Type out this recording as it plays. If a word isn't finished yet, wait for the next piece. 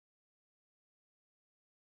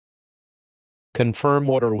Confirm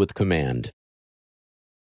order with command.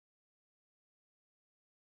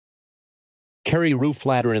 Carry roof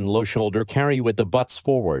ladder in low shoulder carry with the butts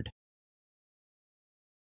forward.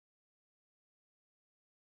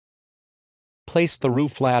 Place the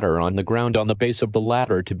roof ladder on the ground on the base of the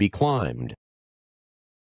ladder to be climbed.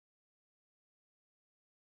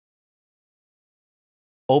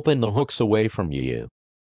 Open the hooks away from you.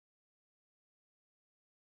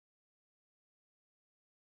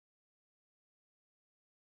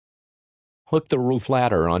 Hook the roof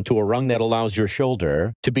ladder onto a rung that allows your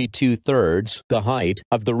shoulder to be 2/3 the height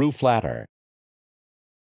of the roof ladder.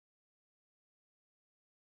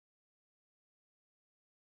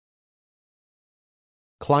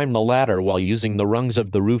 Climb the ladder while using the rungs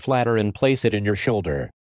of the roof ladder and place it in your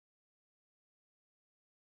shoulder.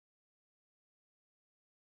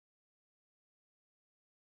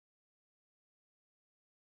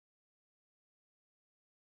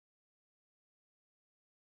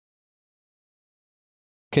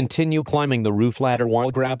 Continue climbing the roof ladder while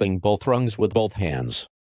grabbing both rungs with both hands.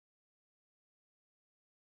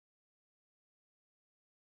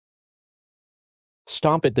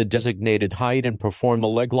 Stop at the designated height and perform a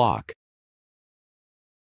leg lock.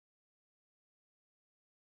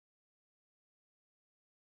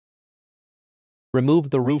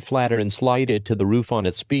 Remove the roof ladder and slide it to the roof on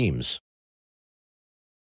its beams.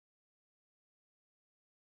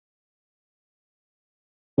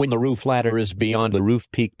 When the roof ladder is beyond the roof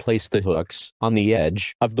peak, place the hooks on the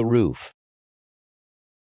edge of the roof.